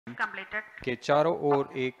completed. के चारों ओर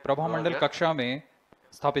एक प्रभामंडल कक्षा में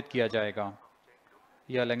स्थापित किया जाएगा।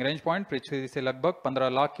 यह लैग्रेंज पॉइंट पृथ्वी से लगभग 15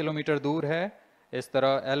 लाख किलोमीटर दूर है। इस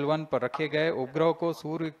तरह L1 पर रखे गए उपग्रह को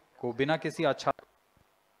सूर्य को बिना किसी अच्छा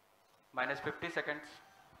 -50 सेकंड्स।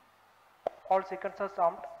 All sequences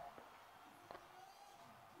armed.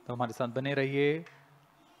 तो हमारे साथ बने रहिए।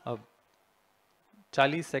 अब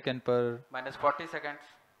 40 सेकंड पर -40 सेकंड्स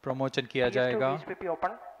प्रमोशन किया जाएगा। VSPP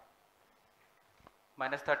open.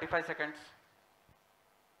 -35 seconds,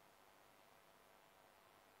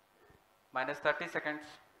 -30 seconds,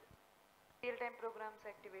 Real-time programs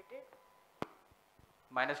activated.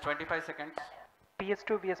 -25 seconds,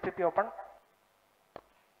 PS2 VSPP open.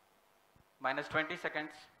 -20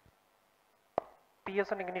 seconds,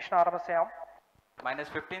 PS1 ignition RMS arm.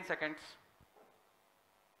 -15 seconds,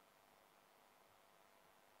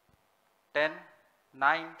 10,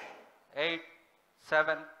 9, 8,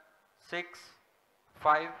 7, 6,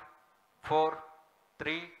 5, 4,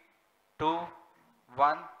 3, 2,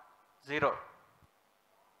 1, 0.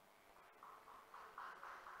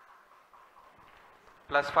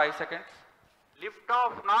 +5 seconds. Lift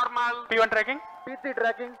off normal. P1 tracking. PC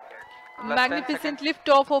tracking. Magnificent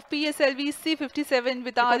liftoff of PSLV C-57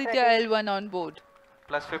 with Aditya L1 on board.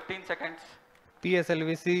 +15 seconds.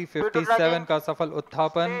 PSLV C-57 का सफल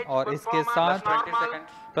उत्थापन और इसके साथ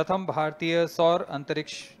प्रथम भारतीय सौर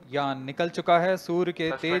अंतरिक्ष यान निकल चुका है सूर्य के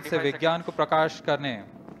तेज से विज्ञान को प्रकाश करने।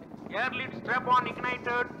 Air lead strap on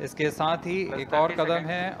ignited. इसके साथ ही एक और कदम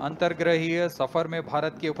है अंतर्ग्रहीय सफर में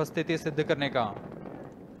भारत की उपस्थिति सिद्ध करने का।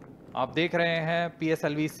 आप देख रहे हैं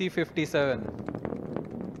PSLV C-57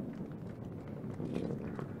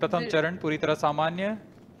 प्रथम चरण पूरी तरह सामान्य।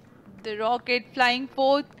 The rocket flying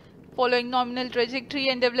forth, following nominal trajectory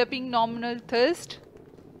and developing nominal thrust.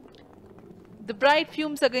 The bright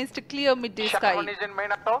fumes against a clear midday sky. Is in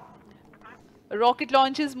main auto. A rocket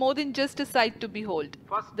launch is more than just a sight to behold.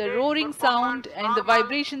 The roaring sound and the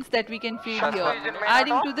vibrations that we can feel here.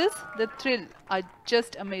 Adding to this, the thrill are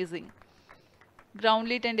just amazing. Ground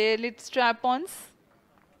lit and air lit strap-ons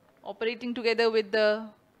operating together with the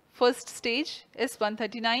first stage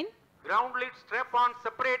S-139. Ground lead strap on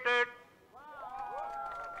separated.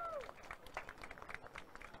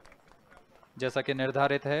 जैसा कि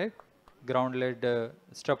निर्धारित है ground lead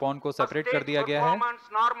strap on को separate कर दिया गया है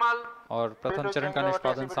Normal. और प्रथम चरण का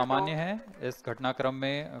निष्पादन सामान्य है। इस घटनाक्रम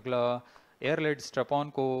में अगला एयर लेड स्ट्रैप ऑन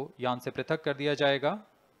को यान से पृथक कर दिया जाएगा।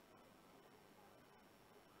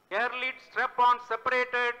 Air lead strap on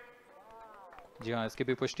separated. जी हाँ, इसकी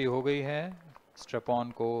भी पुष्टि हो गई है। स्ट्रैप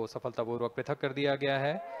ऑन को सफलतापूर्वक पृथक कर दिया गया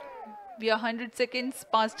है। We are 100 seconds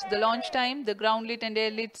past the launch time. The ground lit and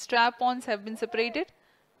air lit strap-ons have been separated.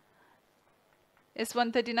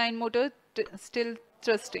 S-139 motor still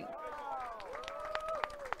thrusting.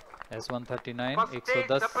 S-139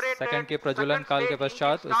 110 second के प्रज्वलन काल के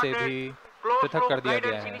पश्चात उसे भी पृथक कर दिया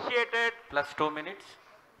गया है। +2 मिनट्स।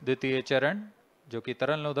 द्वितीय चरण जो कि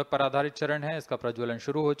तरल नोदक पर आधारित चरण है, इसका प्रज्वलन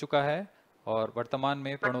शुरू हो चुका है और वर्तमान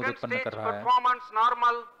में प्रणोद उत्पन्न कर रहा है।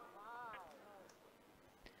 Normal.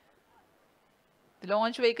 The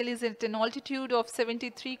launch vehicle is at an altitude of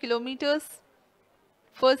 73 kilometers.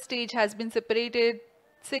 First stage has been separated,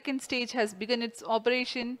 second stage has begun its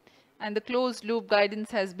operation, and the closed loop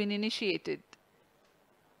guidance has been initiated.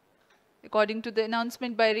 According to the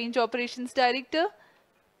announcement by Range Operations Director,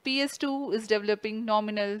 PS2 is developing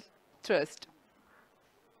nominal thrust.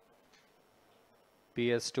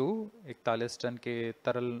 PS2 41 ton के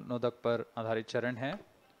तरल नोदक पर आधारित चरण है।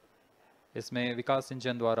 इसमें विकास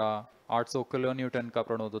engine द्वारा 800 kilo Newton का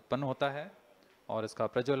प्रणोद उत्पन्न होता है और इसका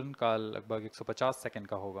प्रज्वलन काल लगभग 150 सेकंड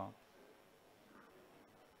का होगा।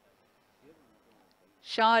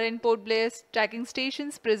 Shar and Port Blair tracking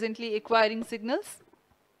stations presently acquiring signals.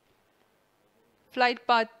 Flight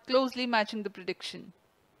path closely matching the prediction.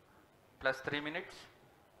 +3 minutes.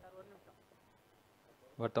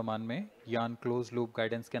 वर्तमान में यान क्लोज लूप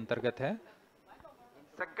गाइडेंस के अंतर्गत है।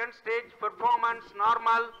 Second stage performance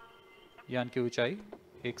normal. यान की ऊंचाई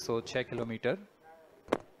 106 किलोमीटर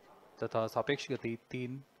तथा सापेक्ष गति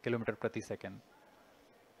 3 किलोमीटर प्रति second.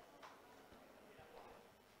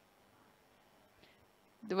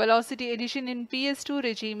 The velocity addition in PS2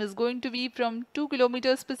 regime is going to be from 2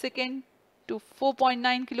 kilometers per second to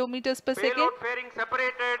 4.9 kilometers per second. Payload fairing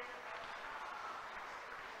separated.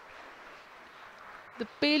 The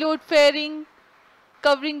payload fairing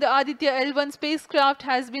covering the Aditya L1 spacecraft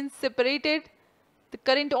has been separated. The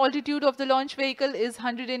current altitude of the launch vehicle is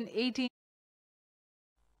 118.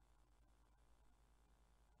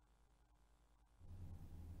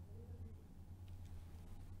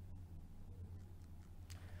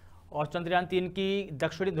 और चंद्रयान 3 की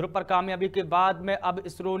दक्षिणी ध्रुव पर कामयाबी के बाद में अब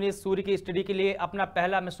इसरो ने सूर्य की स्टडी के लिए अपना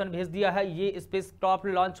पहला मिशन भेज दिया है। ये स्पेसक्राफ्ट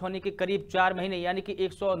लॉन्च होने के करीब 4 महीने यानी कि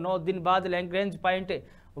 109 दिन बाद लैग्रेंज पॉइंट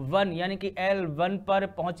 1 यानी कि L1 पर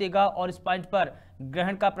पहुंचेगा और इस पॉइंट पर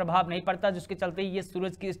ग्रहण का प्रभाव नहीं पड़ता, जिसके चलते ये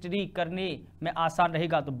सूरज की स्टडी करने में आसान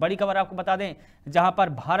रहेगा। तो बड़ी खबर आपको बता दें, जहां पर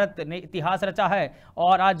भारत ने इतिहास रचा है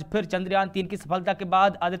और आज फिर चंद्रयान 3 की सफलता के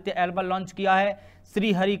बाद आदित्य L1 लॉन्च किया है।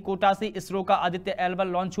 श्रीहरिकोटा से इसरो का आदित्य L1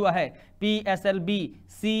 लॉन्च हुआ है। PSLV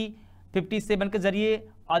C57 के जरिए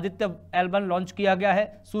आदित्य L1 लॉन्च किया गया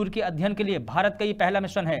है। सूर्य के अध्ययन के लिए भारत का ये पहला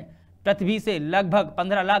मिशन है। पृथ्वी से लगभग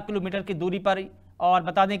 15 लाख किलोमीटर की दूरी पर, और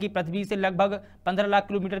बता दें कि पृथ्वी से लगभग 15 लाख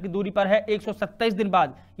किलोमीटर की दूरी पर है। 127 दिन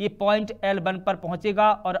बाद ये पॉइंट L1 पर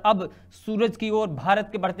पहुंचेगा और अब सूरज की ओर भारत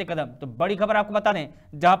के बढ़ते कदम। तो बड़ी खबर आपको बता दें,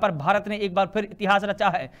 जहां पर भारत ने एक बार फिर इतिहास रचा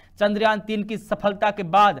है। चंद्रयान 3 की सफलता के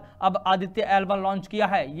बाद अब आदित्य L1 लॉन्च किया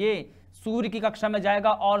है। ये सूर्य की कक्षा में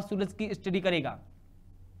जाएगा और सूरज की स्टडी करेगा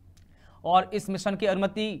और इस मिशन की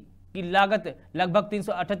अनुमति की लागत लगभग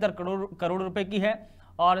 378 करोड़ रुपए की है।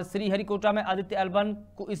 और श्रीहरिकोटा में आदित्य L1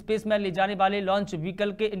 को स्पेस में ले जाने वाले लॉन्च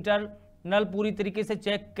व्हीकल के इंटरनल पूरी तरीके से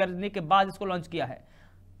चेक करने के बाद इसको लॉन्च किया है।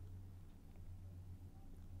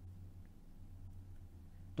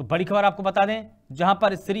 तो बड़ी खबर आपको बता दें, जहां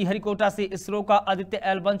पर श्रीहरिकोटा से इसरो का आदित्य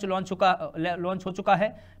L1 लॉन्च हो चुका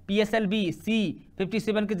है। PSLV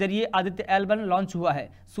C57 के जरिए आदित्य L1 लॉन्च हुआ है।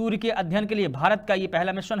 सूर्य के अध्ययन के लिए भारत का यह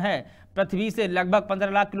पहला मिशन है। पृथ्वी से लगभग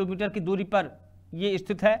 15 लाख किलोमीटर की दूरी पर ये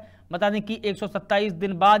स्थित है। बता दें कि 127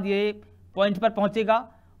 दिन बाद ये पॉइंट पर पहुंचेगा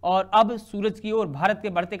और अब सूरज की ओर भारत के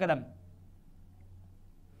बढ़ते कदम।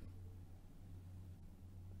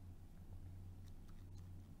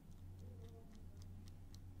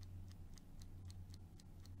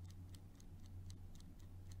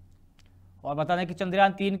 और बता दें कि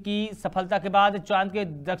चंद्रयान 3 की सफलता के बाद चांद के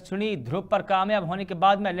दक्षिणी ध्रुव पर कामयाब होने के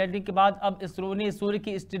बाद में लैंडिंग के बाद अब इसरो ने सूर्य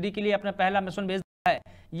की स्टडी के लिए अपना पहला मिशन भेज दिया है।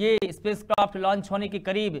 ये स्पेसक्राफ्ट लॉन्च होने के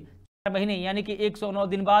करीब 4 महीने यानी कि 109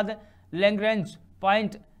 दिन बाद लैग्रेंज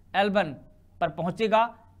पॉइंट L1 पर पहुंचेगा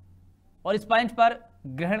और इस पॉइंट पर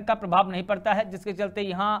ग्रहण का प्रभाव नहीं पड़ता है, जिसके चलते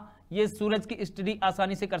यहां ये सूरज की स्टडी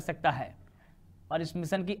आसानी से कर सकता है। और इस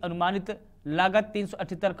मिशन की अनुमानित लागत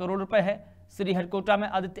 378 करोड़ रुपए है। श्रीहरिकोटा में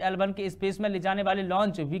आदित्य L1 के स्पेस में ले जाने वाले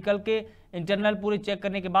लॉन्च व्हीकल के इंटरनल पूरे चेक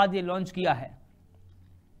करने के बाद ये लॉन्च किया है।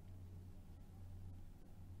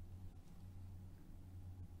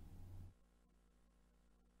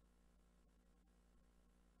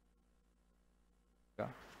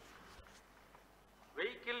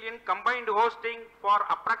 Vehicle in combined hosting for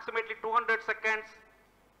approximately 200 seconds.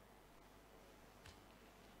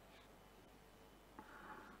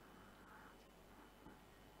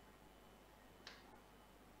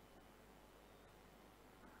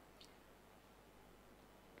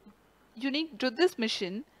 Unique to this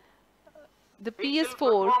mission, the Vehicle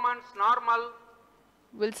PS4 performance normal.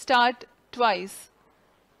 will start twice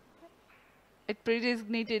at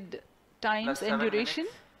pre-designated times and duration.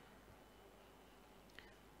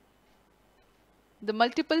 The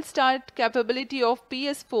multiple start capability of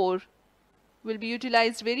PS4 will be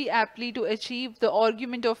utilized very aptly to achieve the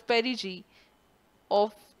argument of perigee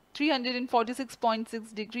of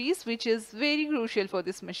 346.6 degrees, which is very crucial for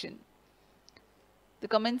this mission. The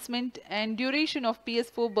commencement and duration of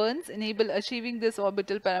PS4 burns enable achieving this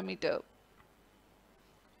orbital parameter.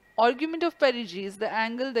 Argument of perigee is the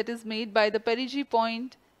angle that is made by the perigee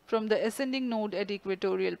point from the ascending node at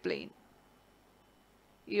equatorial plane.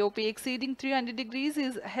 AOP exceeding 300 degrees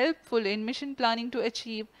is helpful in mission planning to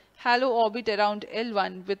achieve halo orbit around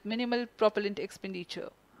L1 with minimal propellant expenditure.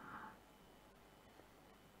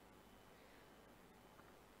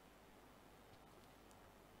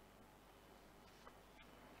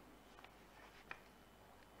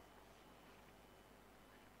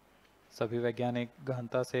 सभी वैज्ञानिक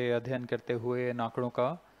गहनता से अध्ययन करते हुए इन आंकड़ों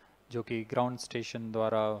का, जो कि ग्राउंड स्टेशन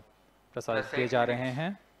द्वारा प्रसारित किए जा रहे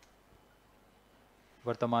हैं।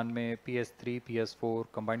 वर्तमान में PS3 PS4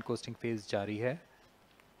 combined costing phase जारी है।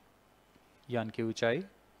 यान की ऊंचाई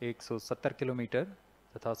 170 किलोमीटर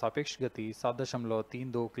तथा सापेक्ष गति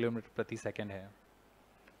 7.32 किलोमीटर प्रति सेकंड है।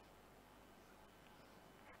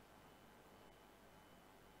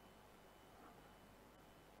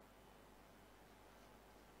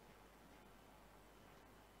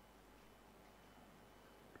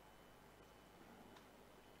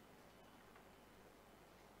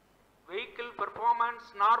 Vehicle performance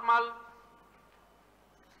normal.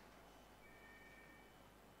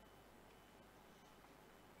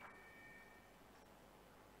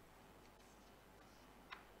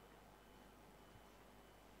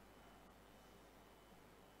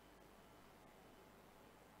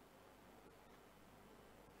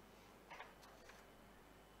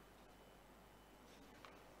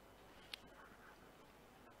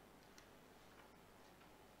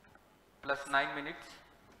 plus 9 minutes.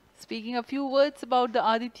 Speaking a few words about the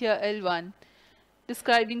Aditya L1,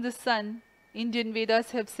 describing the sun, Indian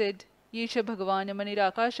Vedas have said, Yesha Bhagavan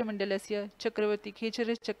Manirakasha Mandalasya Chakravarti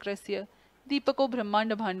Khechara Chakrasya Deepako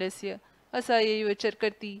Brahmanda Bhandasya Asayeva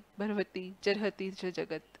Charkarti Bharvati Jarhati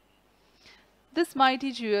Jagat. This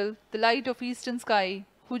mighty jewel, the light of eastern sky,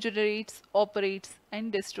 who generates, operates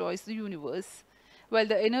and destroys the universe, while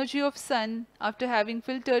the energy of sun, after having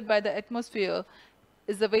filtered by the atmosphere,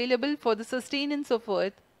 is available for the sustenance of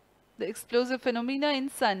earth, the explosive phenomena in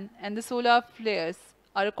sun and the solar flares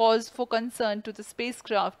are a cause for concern to the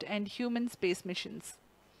spacecraft and human space missions.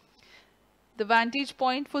 The vantage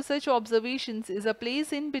point for such observations is a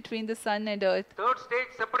place in between the sun and earth. Third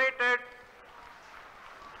stage separated.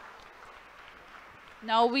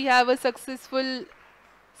 Now we have a successful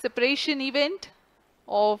separation event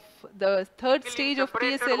of the third stage of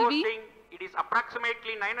PSLV. Hosting. It is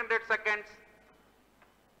approximately 900 seconds.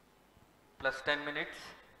 Plus 10 minutes.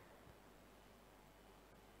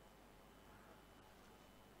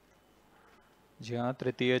 जी हाँ,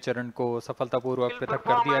 तृतीय चरण को सफलतापूर्वक पृथक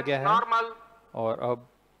कर दिया गया है और अब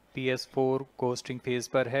PS4 कोस्टिंग फेज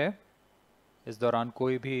पर है। इस दौरान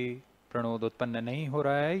कोई भी प्रणोद उत्पन्न नहीं हो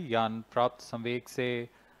रहा है। यान प्राप्त संवेग से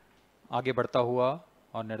आगे बढ़ता हुआ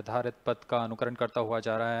और निर्धारित पथ का अनुकरण करता हुआ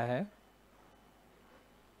जा रहा है।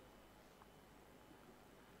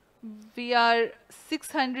 We are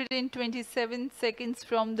 627 seconds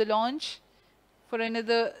from the launch. For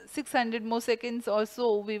another 600 more seconds or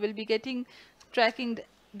so, we will be getting tracking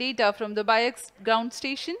data from the BIAX ground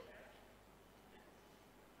station.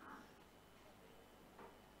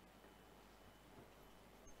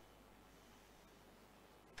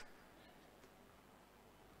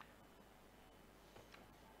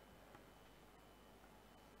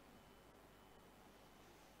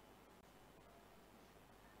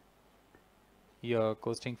 यह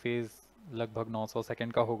कोस्टिंग फेज लगभग 900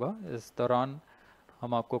 सेकंड का होगा। इस दौरान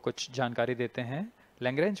हम आपको कुछ जानकारी देते हैं।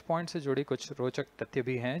 लैग्रेंज पॉइंट से जुड़ी कुछ रोचक तथ्य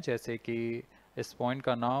भी हैं, जैसे कि इस पॉइंट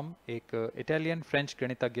का नाम एक इटालियन फ्रेंच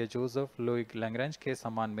गणितज्ञ जोसेफ लुइग लैग्रेंज के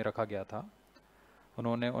सम्मान में रखा गया था।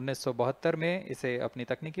 उन्होंने 1972 में इसे अपनी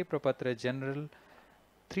तकनीकी प्रपत्र जनरल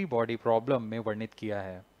 3 बॉडी प्रॉब्लम में वर्णित किया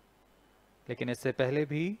है, लेकिन इससे पहले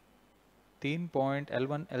भी 3 पॉइंट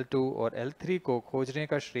L1, L2 और L3 को खोजने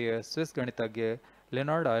का श्रेय स्विस गणितज्ञ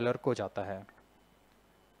लेनार्ड आयलर को जाता है।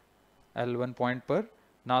 L1 पॉइंट पर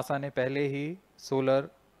नासा ने पहले ही सोलर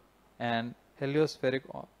एंड हेलियोस्फेरिक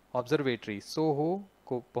ऑब्जर्वेटरी सोहो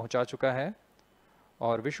को पहुंचा चुका है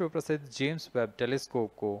और विश्व प्रसिद्ध जेम्स वेब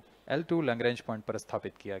टेलीस्कोप को L2 लैग्रेंज पॉइंट पर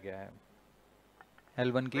स्थापित किया गया है।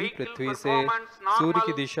 L1 की पृथ्वी से सूर्य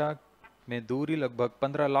की दिशा में दूरी लगभग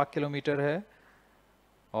 15 लाख किलोमीटर है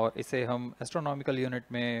और इसे हम एस्ट्रोनॉमिकल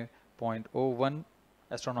यूनिट में 0.01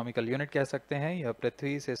 एस्ट्रोनॉमिकल यूनिट कह सकते हैं। यह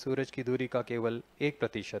पृथ्वी से सूरज की दूरी का केवल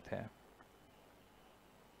 1% है।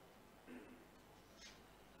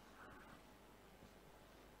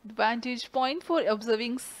 The vantage point for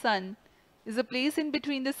observing sun is a place in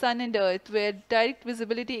between the sun and earth where direct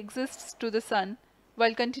visibility exists to the sun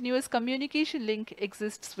while continuous communication link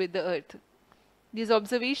exists with the earth. These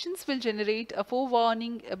observations will generate a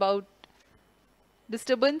forewarning about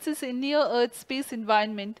disturbances in near earth space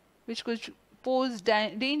environment which could pose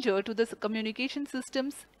danger to the communication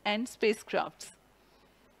systems and spacecrafts.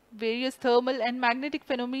 Various thermal and magnetic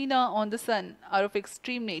phenomena on the sun are of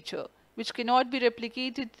extreme nature, which cannot be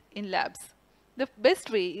replicated in labs. The best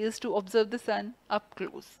way is to observe the sun up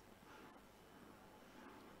close.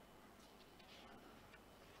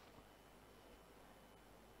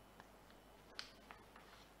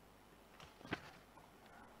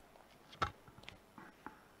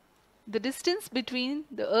 The distance between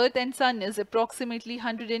the Earth and Sun is approximately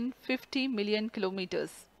 150 million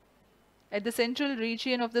kilometers. At the central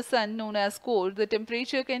region of the Sun, known as core, the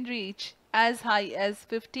temperature can reach as high as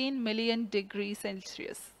 15 million degrees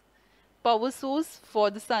Celsius. Power source for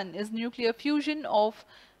the Sun is nuclear fusion of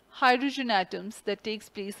hydrogen atoms that takes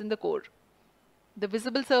place in the core. The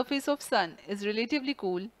visible surface of Sun is relatively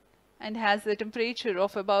cool and has a temperature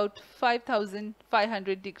of about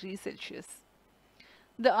 5,500 degrees Celsius.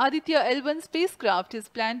 The Aditya L1 spacecraft is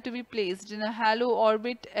planned to be placed in a halo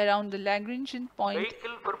orbit around the Lagrangian point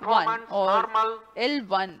 1 or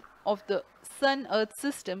L1 of the Sun-Earth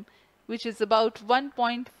system, which is about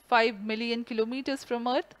 1.5 million kilometers from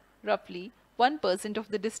Earth, roughly 1% of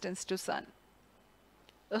the distance to Sun.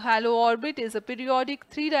 A halo orbit is a periodic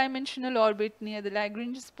 3-dimensional orbit near the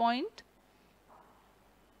Lagrange point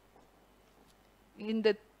in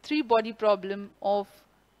the 3-body problem of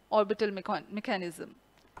orbital mechanism.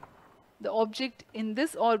 The object in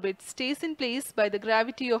this orbit stays in place by the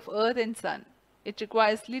gravity of Earth and Sun. It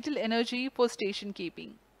requires little energy for station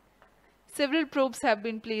keeping. Several probes have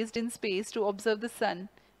been placed in space to observe the Sun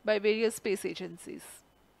by various space agencies.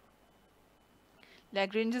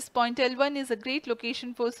 Lagrange's point L1 is a great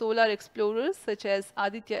location for solar explorers such as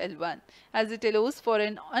Aditya L1, as it allows for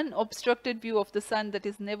an unobstructed view of the Sun that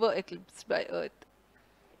is never eclipsed by Earth.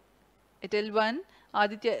 At L1,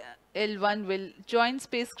 Aditya L1 will join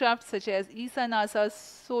spacecraft such as ESA-NASA's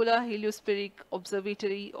Solar Heliospheric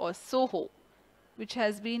Observatory or SOHO, which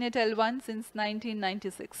has been at L1 since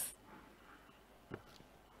 1996.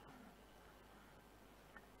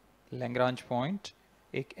 Lagrange point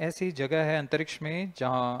एक ऐसी जगह है अंतरिक्ष में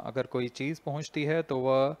जहां अगर कोई चीज़ पहुंचती है तो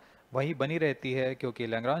वह वहीं बनी रहती है, क्योंकि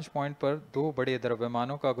लैग्रांज पॉइंट पर दो बड़े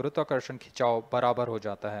द्रव्यमानों का गुरुत्वाकर्षण खिंचाव बराबर हो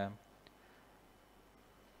जाता है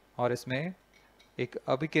और इसमें एक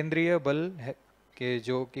अभिकेंद्रीय बल है कि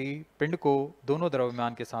जो कि पिंड को दोनों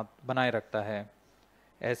द्रव्यमान के साथ बनाए रखता है।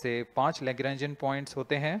 ऐसे 5 लैग्रेंजियन पॉइंट्स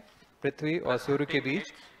होते हैं पृथ्वी और सूर्य के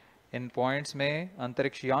बीच। इन पॉइंट्स में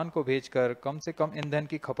अंतरिक्ष यान को भेजकर कम से कम ईंधन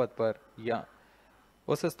की खपत पर या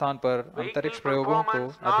उस स्थान पर अंतरिक्ष प्रयोगों को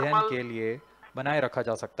अध्ययन के लिए बनाए रखा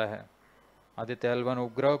जा सकता है। आदित्य L1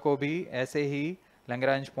 उपग्रह को भी ऐसे ही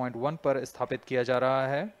लैग्रेंज पॉइंट 1 पर स्थापित किया जा रहा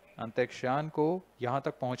है। अंतरिक्ष यान को यहां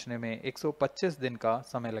तक पहुंचने में 125 दिन का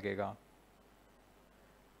समय लगेगा।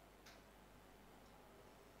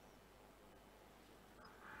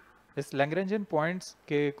 इस लैग्रेंजियन पॉइंट्स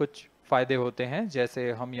के कुछ फायदे होते हैं,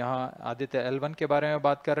 जैसे हम यहाँ आदित्य L1 के बारे में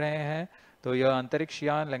बात कर रहे हैं तो यह अंतरिक्ष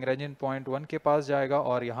यान लैग्रेंजियन पॉइंट 1 के पास जाएगा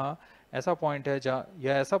और यहाँ ऐसा पॉइंट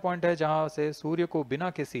है जहाँ से सूर्य को बिना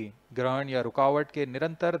किसी ग्रहण या रुकावट के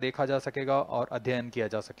निरंतर देखा जा सकेगा और अध्ययन किया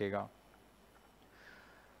जा सकेगा।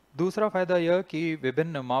 दूसरा फायदा यह कि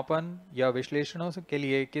विभिन्न मापन या विश्लेषणों के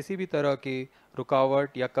लिए किसी भी तरह की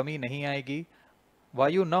रुकावट या कमी नहीं आएगी।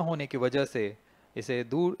 वायु न होने की वजह से इससे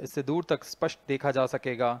दूर तक स्पष्ट देखा जा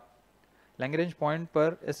सकेगा। लैग्रेंज पॉइंट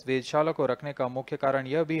पर इस वेधशाला को रखने का मुख्य कारण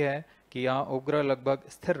यह भी है कि यहाँ उपग्रह लगभग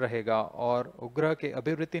स्थिर रहेगा और उपग्रह के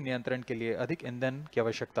अभिवृद्धि नियंत्रण के लिए अधिक ईंधन की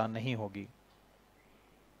आवश्यकता नहीं होगी।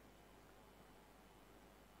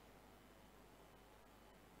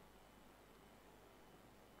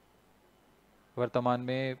 वर्तमान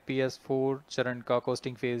में PS4 चरण का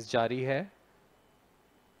कोस्टिंग फेज जारी है।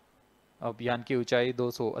 अब यान की ऊंचाई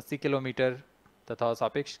 280 किलोमीटर तथा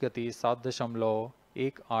सापेक्ष गति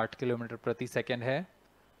 7.18 किलोमीटर प्रति सेकंड है।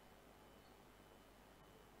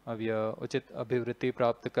 अब यह उचित अभिवृद्धि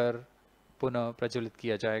प्राप्त कर पुनः प्रज्वलित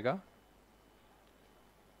किया जाएगा।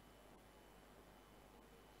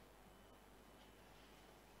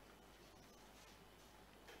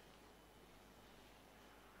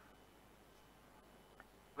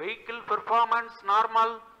 Vehicle performance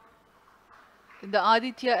normal. The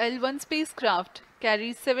Aditya L1 spacecraft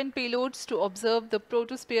carries 7 payloads to observe the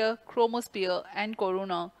protosphere, chromosphere and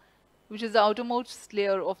corona, which is the outermost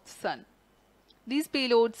layer of the Sun. These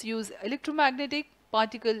payloads use electromagnetic,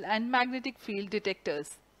 particle and magnetic field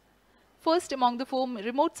detectors. First among the 4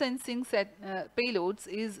 remote sensing payloads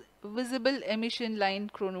is Visible Emission Line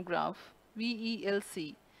Chronograph,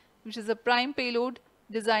 VELC, which is a prime payload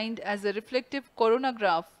designed as a reflective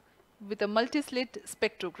coronagraph with a multi-slit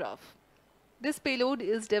spectrograph. This payload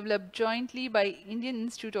is developed jointly by Indian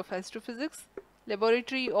Institute of Astrophysics,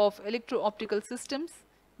 Laboratory of Electro-Optical Systems,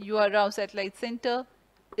 UR Rao Satellite Center,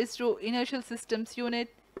 ISRO Inertial Systems Unit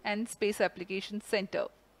and Space Applications Center.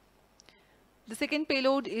 The second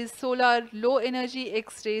payload is Solar Low Energy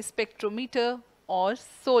X-ray Spectrometer or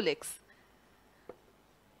SOLEX,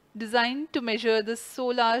 designed to measure the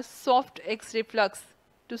solar soft X-ray flux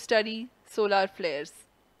to study solar flares.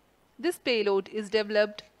 This payload is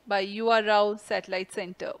developed by UR Rao Satellite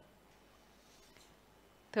Center.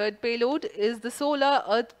 Third payload is the Solar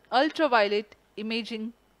Earth Ultraviolet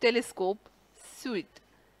Imaging Telescope SUIT,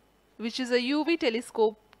 which is a UV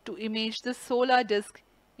telescope to image the solar disk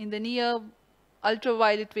in the near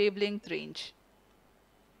ultraviolet wavelength range.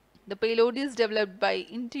 The payload is developed by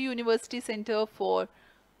Inter-University Center for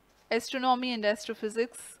Astronomy and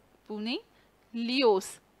Astrophysics, Pune,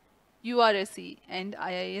 LEOS, URSE and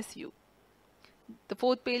IISU. The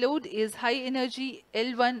fourth payload is High Energy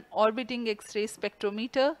L1 Orbiting X-ray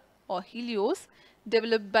Spectrometer or HELIOS,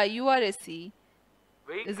 developed by URSE.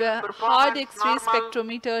 Is a hard X-ray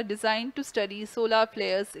spectrometer designed to study solar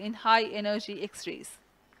flares in high energy X-rays.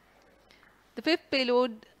 The fifth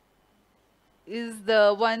payload is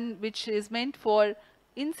the one which is meant for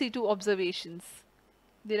in situ observations.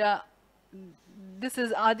 This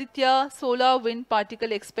is Aditya Solar Wind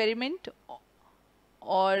Particle Experiment,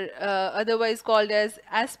 or otherwise called as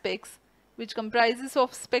ASPEX, which comprises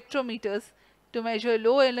of spectrometers to measure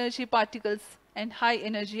low energy particles and high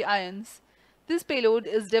energy ions This payload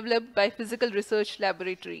is developed by Physical Research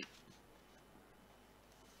Laboratory.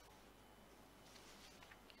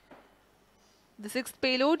 The sixth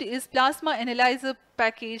payload is Plasma Analyzer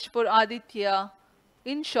Package for Aditya,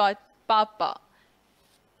 in short PAPA.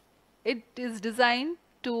 It is designed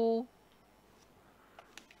to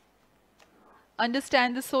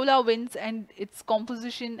understand the solar winds and its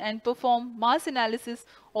composition and perform mass analysis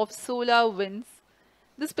of solar winds.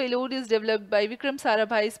 This payload is developed by Vikram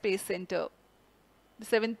Sarabhai Space Center. The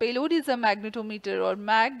seventh payload is a magnetometer or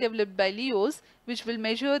MAG developed by LEOS, which will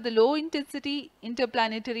measure the low intensity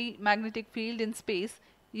interplanetary magnetic field in space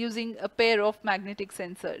using a pair of magnetic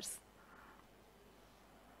sensors.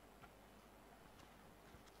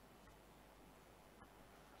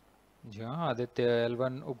 जहाँ Aditya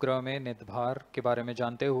L1 उपग्रह में नितभार के बारे में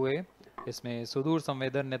जानते हुए इसमें सुदूर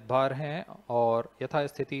संवेदन नितभार हैं और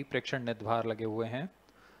यथास्थिति प्रेक्षण नितभार लगे हुए हैं।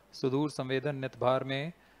 सुदूर संवेदन नितभार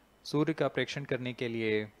में सूर्य का प्रेक्षण करने के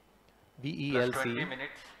लिए VELC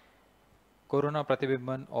कोरोना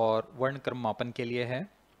प्रतिबिंबन और वर्णक्रम मापन के लिए है।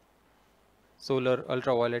 सोलर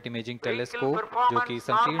अल्ट्रावायलेट इमेजिंग टेलीस्कोप जो कि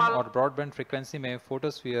संकीर्ण और ब्रॉडबैंड फ्रीक्वेंसी में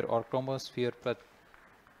फोटोस्फीयर और क्रोमोस्फीयर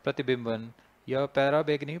प्रतिबिंबन यह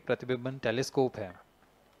पैराबैंगनी प्रतिबिंबन टेलीस्कोप है।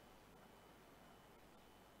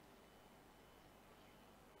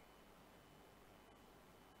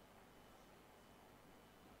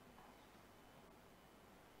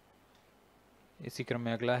 इसी क्रम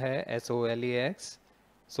में अगला है SOLEX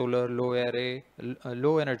solar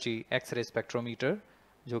low energy x ray spectrometer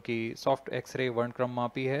जो कि सॉफ्ट एक्सरे वर्णक्रम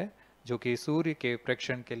मापी है जो कि सूर्य के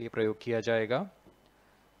प्रेक्षण के लिए प्रयोग किया जाएगा।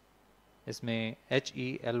 इसमें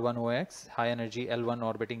HEL1OX high energy L1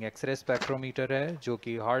 orbiting x ray spectrometer है जो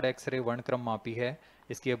कि हार्ड एक्सरे वर्णक्रम मापी है।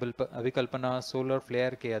 इसकी अभिकल्पना सोलर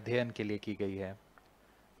फ्लेयर के अध्ययन के लिए की गई है।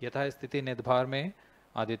 यथास्थिति नितभार में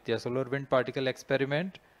Aditya solar wind particle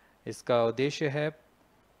experiment, इसका उद्देश्य है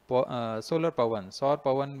सोलर पवन सौर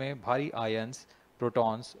पवन में भारी आयंस,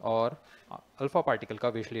 प्रोटॉन्स और अल्फा पार्टिकल का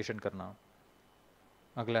विश्लेषण करना।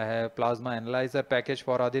 अगला है plasma analyser package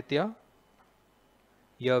for Aditya.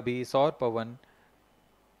 यह भी सौर पवन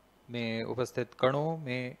में उपस्थित कणों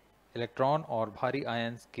में इलेक्ट्रॉन और भारी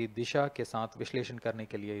आयंस की दिशा के साथ विश्लेषण करने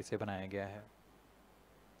के लिए इसे बनाया गया है।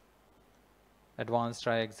 Advance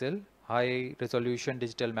ट्राइएक्सियल high resolution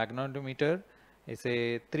digital magnetometer, इसे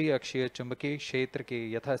त्रिअक्षीय चुंबकीय क्षेत्र के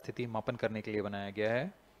यथास्थिति मापन करने के लिए बनाया गया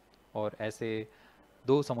है और ऐसे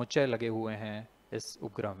 2 समुच्चय लगे हुए हैं इस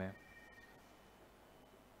उपग्रह में।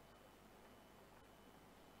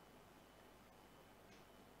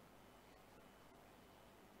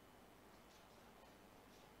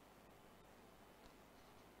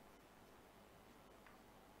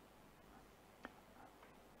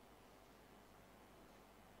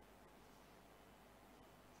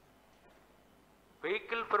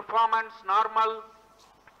 Vehicle performance normal.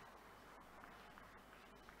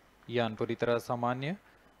 यान पूरी तरह सामान्य,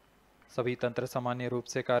 सभी तंत्र सामान्य रूप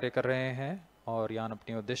से कार्य कर रहे हैं और यान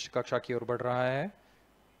अपनी उद्देश्य कक्षा की ओर बढ़ रहा है।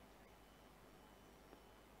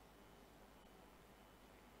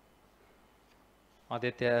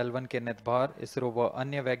 आदित्य L1 के नितभार इसरो व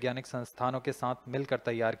अन्य वैज्ञानिक संस्थानों के साथ मिलकर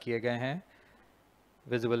तैयार किए गए हैं।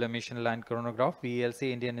 Visible emission line chronograph VELC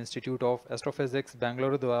Indian institute of astrophysics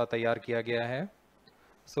Bengaluru द्वारा तैयार किया गया है।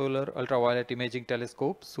 Solar ultraviolet imaging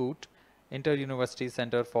telescope suit inter university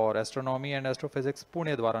centre for astronomy and astrophysics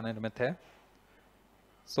Pune द्वारा निर्मित है।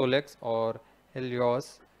 सोलेक्स और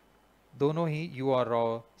हेलियोस दोनों ही UR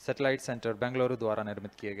Rao satellite centre Bengaluru द्वारा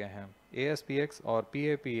निर्मित किए गए हैं। ASPX और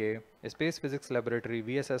PAPA space physics laboratory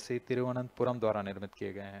VSSC Thiruvananthapuram द्वारा निर्मित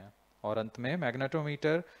किए गए हैं। और अंत में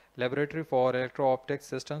magnetometer laboratory for electro optics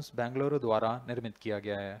systems Bengaluru द्वारा निर्मित किया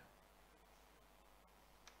गया है।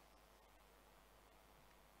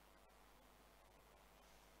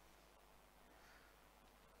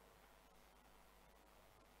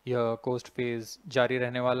 यह कोस्ट फेज जारी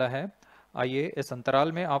रहने वाला है। आइए इस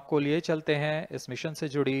अंतराल में आपको लिए चलते हैं इस मिशन से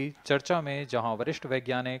जुड़ी चर्चा में, जहां वरिष्ठ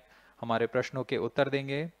वैज्ञानिक हमारे प्रश्नों के उत्तर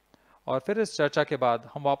देंगे और फिर इस चर्चा के बाद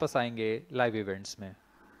हम वापस आएंगे लाइव इवेंट्स में।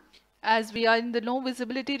 As we are in the low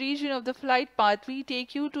visibility region of the flight path, we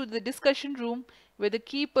take you to the discussion room where the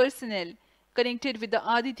key personnel connected with the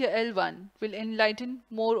Aditya L1 will enlighten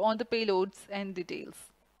more on the payloads and details.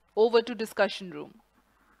 Over to discussion room.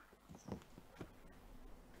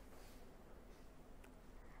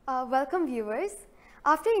 Welcome viewers.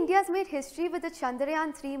 After India has made history with the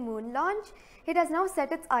Chandrayaan-3 moon launch, it has now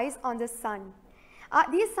set its eyes on the sun.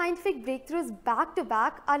 These scientific breakthroughs back to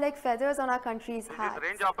back are like feathers on our country's hat.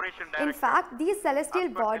 In fact, these celestial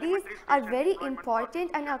bodies are very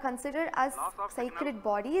important and are considered as sacred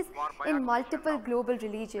bodies in multiple global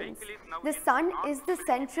religions. The sun is the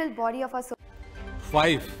central body of our solar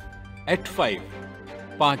 5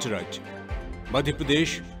 5 राज्य मध्य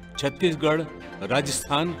प्रदेश, छत्तीसगढ़,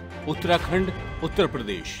 राजस्थान, उत्तराखंड, उत्तर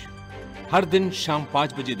प्रदेश। हर दिन शाम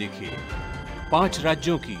 5 बजे देखिए 5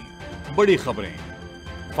 राज्यों की बड़ी खबरें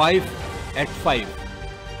 5 at 5।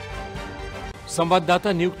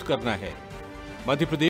 संवाददाता नियुक्त करना है मध्य प्रदेश